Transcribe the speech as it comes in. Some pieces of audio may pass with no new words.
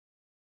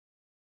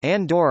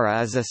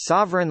Andorra is a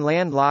sovereign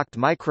landlocked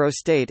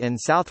microstate in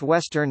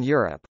southwestern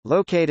Europe,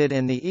 located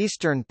in the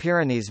eastern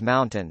Pyrenees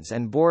Mountains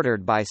and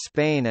bordered by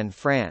Spain and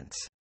France.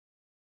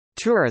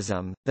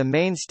 Tourism, the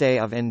mainstay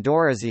of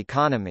Andorra's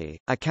economy,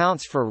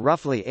 accounts for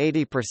roughly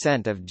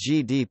 80% of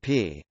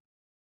GDP.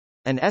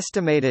 An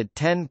estimated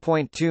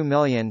 10.2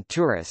 million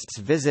tourists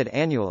visit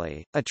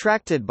annually,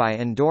 attracted by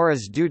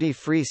Andorra's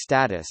duty-free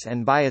status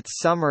and by its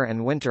summer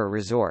and winter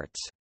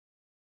resorts.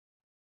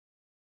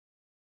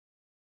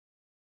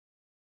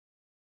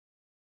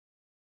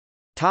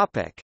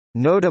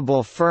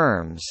 Notable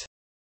firms.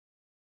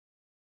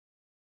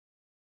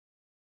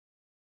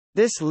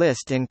 This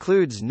list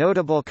includes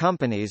notable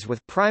companies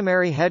with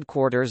primary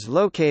headquarters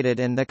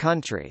located in the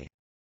country.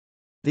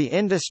 The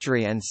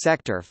industry and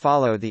sector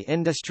follow the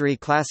industry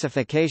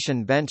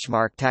classification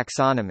benchmark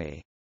taxonomy.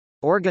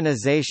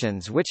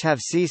 Organizations which have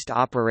ceased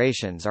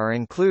operations are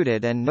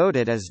included and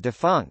noted as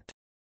defunct.